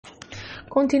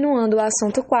Continuando o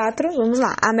assunto 4, vamos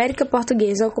lá. América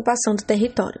Portuguesa, ocupação do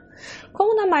território.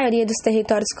 Como na maioria dos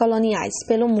territórios coloniais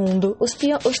pelo mundo, os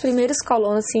primeiros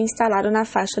colonos se instalaram na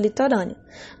faixa litorânea.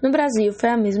 No Brasil foi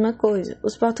a mesma coisa.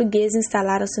 Os portugueses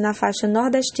instalaram-se na faixa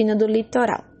nordestina do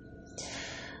litoral.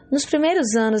 Nos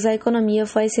primeiros anos, a economia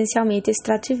foi essencialmente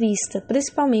extrativista,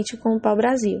 principalmente com o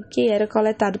pau-brasil, que era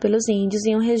coletado pelos índios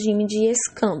em um regime de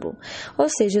escambo, ou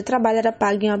seja, o trabalho era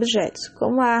pago em objetos,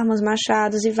 como armas,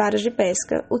 machados e varas de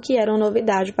pesca, o que era uma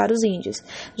novidade para os índios,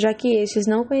 já que estes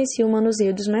não conheciam o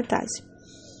manuseio dos metais.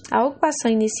 A ocupação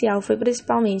inicial foi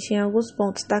principalmente em alguns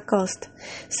pontos da costa,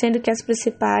 sendo que as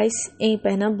principais em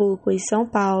Pernambuco e São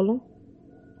Paulo,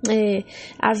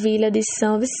 a vila de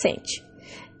São Vicente.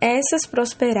 Essas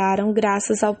prosperaram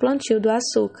graças ao plantio do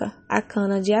açúcar. A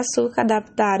cana-de-açúcar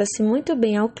adaptara-se muito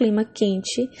bem ao clima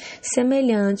quente,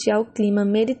 semelhante ao clima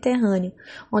mediterrâneo,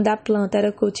 onde a planta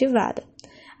era cultivada.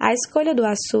 A escolha do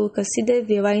açúcar se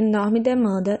deveu à enorme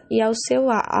demanda e ao seu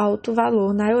alto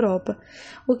valor na Europa,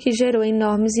 o que gerou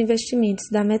enormes investimentos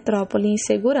da metrópole em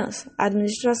segurança,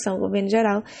 administração, governo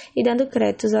geral e dando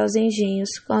créditos aos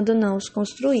engenhos quando não os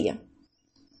construía.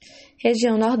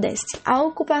 Região Nordeste. A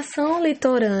ocupação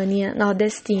litorânea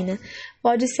nordestina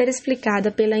pode ser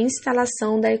explicada pela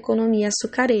instalação da economia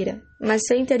açucareira, mas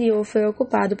seu interior foi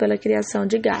ocupado pela criação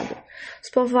de gado. Os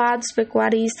povoados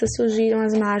pecuaristas surgiram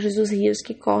às margens dos rios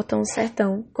que cortam o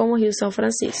sertão, como o Rio São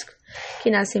Francisco, que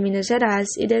nasce em Minas Gerais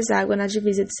e deságua na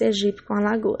divisa de Sergipe com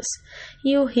Alagoas,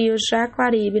 e o Rio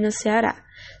Jaguaribe, no Ceará.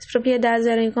 As propriedades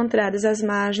eram encontradas às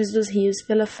margens dos rios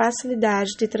pela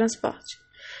facilidade de transporte.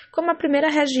 Como a primeira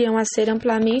região a ser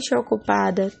amplamente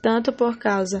ocupada, tanto por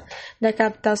causa da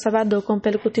capital Salvador como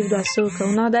pelo cultivo do açúcar,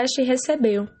 o Nordeste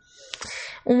recebeu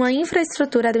uma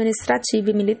infraestrutura administrativa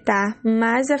e militar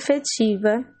mais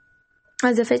efetiva,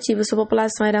 sua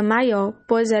população era maior,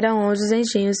 pois era onde os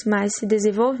engenhos mais se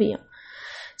desenvolviam,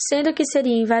 sendo que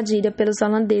seria invadida pelos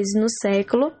holandeses no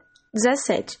século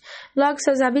XVII. Logo,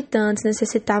 seus habitantes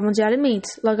necessitavam de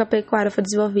alimentos. Logo, a pecuária foi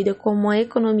desenvolvida como uma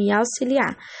economia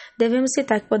auxiliar. Devemos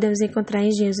citar que podemos encontrar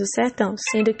engenhos do sertão,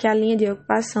 sendo que a linha de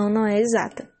ocupação não é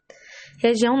exata.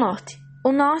 Região Norte.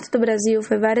 O norte do Brasil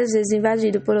foi várias vezes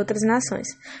invadido por outras nações.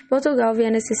 Portugal via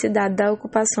a necessidade da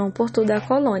ocupação por toda a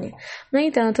colônia. No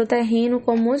entanto, o terreno,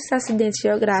 com muitos acidentes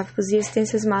geográficos e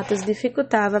extensas matas,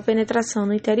 dificultava a penetração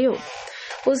no interior.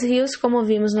 Os rios, como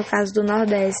vimos no caso do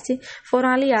Nordeste, foram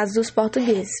aliados dos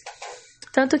portugueses,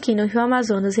 tanto que no Rio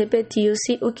Amazonas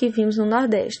repetiu-se o que vimos no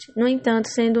Nordeste. No entanto,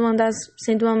 sendo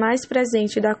uma mais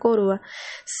presente da coroa,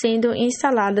 sendo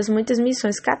instaladas muitas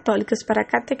missões católicas para a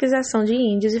catequização de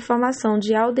índios e formação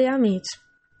de aldeamentos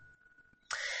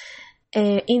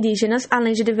indígenas,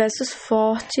 além de diversos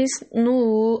fortes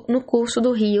no curso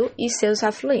do rio e seus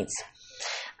afluentes.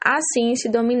 Assim, se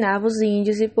dominava os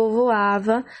índios e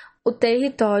povoava o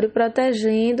território,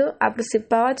 protegendo a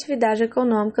principal atividade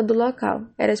econômica do local.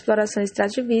 Era a exploração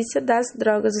extrativista das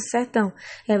drogas do sertão,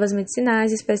 ervas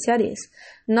medicinais e especiarias.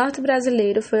 O norte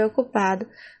brasileiro foi ocupado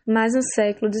mais no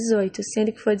século XVIII,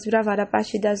 sendo que foi desbravado a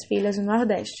partir das vilas do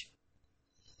Nordeste,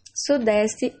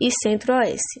 Sudeste e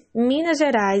Centro-Oeste. Minas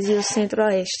Gerais e o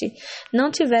Centro-Oeste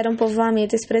não tiveram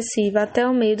povoamento expressivo até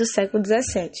o meio do século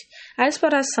XVII. A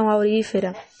exploração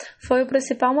aurífera foi o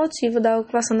principal motivo da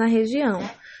ocupação na região.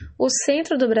 O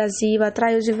centro do Brasil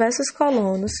atraiu diversos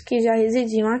colonos que já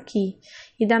residiam aqui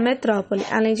e da metrópole,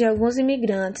 além de alguns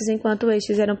imigrantes, enquanto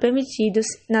estes eram permitidos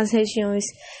nas regiões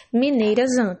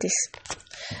mineiras antes.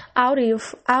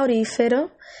 Aurífero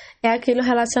é aquilo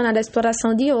relacionado à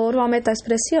exploração de ouro ou metais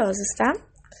preciosos, tá?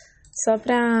 Só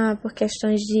por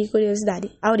questões de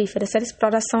curiosidade. Aurífera, essa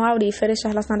exploração aurífera está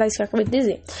relacionada a isso que eu acabei de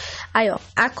dizer. Aí, ó,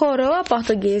 a coroa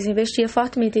portuguesa investia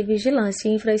fortemente em vigilância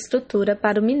e infraestrutura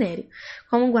para o minério,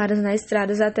 como guardas nas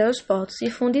estradas até os portos e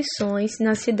fundições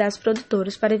nas cidades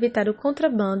produtoras para evitar o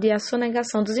contrabando e a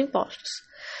sonegação dos impostos.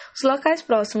 Os locais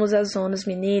próximos às zonas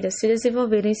mineiras se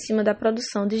desenvolveram em cima da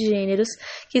produção de gêneros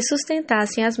que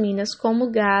sustentassem as minas, como o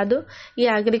gado e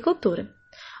a agricultura.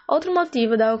 Outro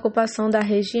motivo da ocupação da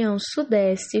região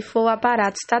sudeste foi o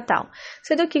aparato estatal,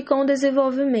 sendo que com o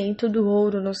desenvolvimento do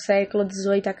ouro no século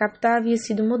XVIII, a capital havia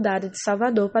sido mudada de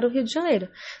Salvador para o Rio de Janeiro,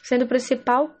 sendo o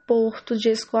principal porto de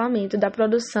escoamento da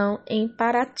produção em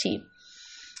Paraty.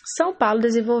 São Paulo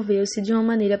desenvolveu-se de uma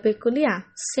maneira peculiar,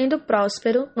 sendo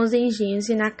próspero nos engenhos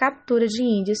e na captura de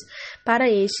índios para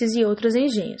estes e outros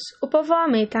engenhos. O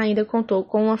povoamento ainda contou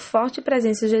com uma forte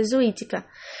presença jesuítica,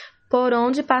 por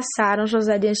onde passaram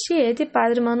José de Anchieta e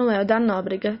Padre Manuel da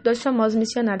Nóbrega, dois famosos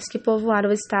missionários que povoaram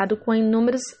o estado com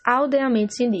inúmeros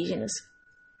aldeamentos indígenas.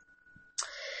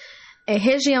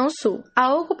 Região Sul.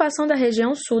 A ocupação da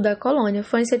região sul da colônia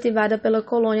foi incentivada pela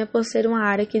colônia por ser uma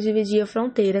área que dividia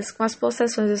fronteiras com as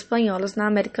possessões espanholas na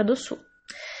América do Sul.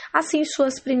 Assim,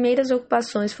 suas primeiras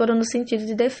ocupações foram no sentido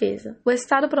de defesa. O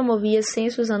Estado promovia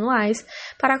censos anuais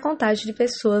para a contagem de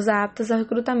pessoas aptas ao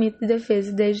recrutamento de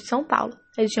defesa desde São Paulo,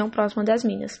 região próxima das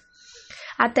Minas,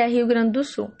 até Rio Grande do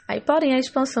Sul. Porém, a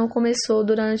expansão começou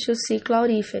durante o ciclo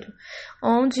aurífero,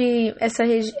 onde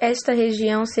esta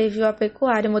região serviu à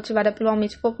pecuária motivada pelo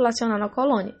aumento populacional na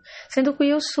colônia, sendo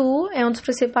que o Sul é um dos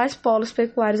principais polos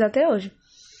pecuários até hoje.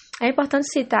 É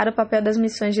importante citar o papel das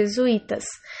missões jesuítas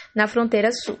na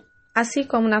fronteira sul, assim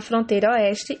como na fronteira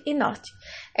oeste e norte.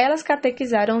 Elas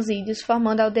catequizaram os índios,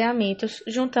 formando aldeamentos,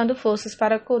 juntando forças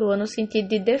para a coroa no sentido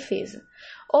de defesa.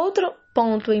 Outro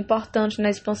ponto importante na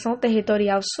expansão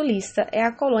territorial sulista é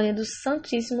a colônia do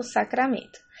Santíssimo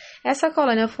Sacramento. Essa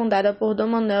colônia, fundada por Dom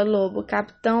Manuel Lobo,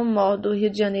 capitão-mor do Rio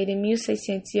de Janeiro em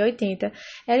 1680,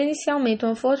 era inicialmente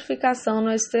uma fortificação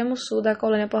no extremo sul da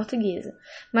colônia portuguesa,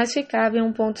 mas ficava em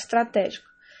um ponto estratégico,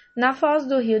 na foz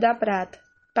do Rio da Prata,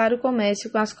 para o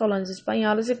comércio com as colônias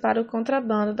espanholas e para o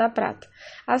contrabando da prata.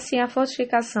 Assim, a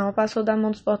fortificação passou da mão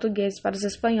dos portugueses para os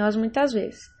espanhóis muitas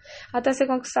vezes, até ser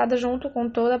conquistada junto com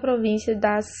toda a província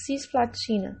da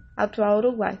Cisplatina, atual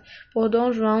Uruguai, por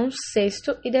Dom João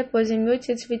VI e depois, em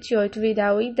 1828,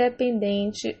 virá o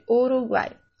Independente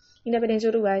Uruguai,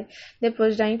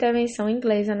 depois da intervenção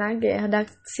inglesa na Guerra da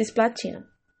Cisplatina.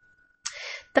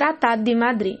 Tratado de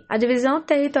Madrid. A divisão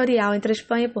territorial entre a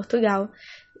Espanha e Portugal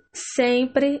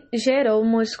sempre gerou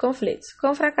muitos conflitos.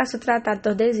 Com o fracasso do Tratado de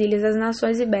Tordesilhas, as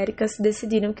nações ibéricas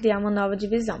decidiram criar uma nova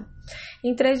divisão.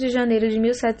 Em 3 de janeiro de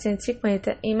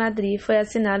 1750, em Madrid, foi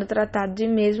assinado o tratado de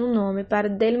mesmo nome para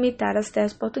delimitar as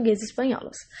terras portuguesas e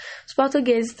espanholas. Os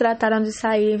portugueses trataram de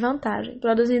sair em vantagem,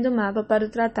 produzindo mapa para o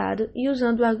tratado e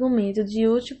usando o argumento de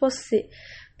uti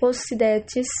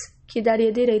possidetis, que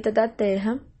daria direito da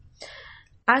terra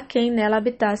a quem nela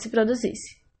habitasse e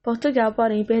produzisse. Portugal,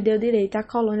 porém, perdeu o direito à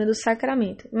colônia do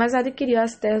Sacramento, mas adquiriu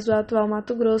as terras do atual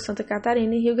Mato Grosso, Santa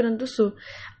Catarina e Rio Grande do Sul,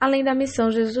 além da missão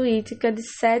jesuítica de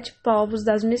 7 povos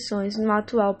das missões no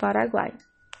atual Paraguai.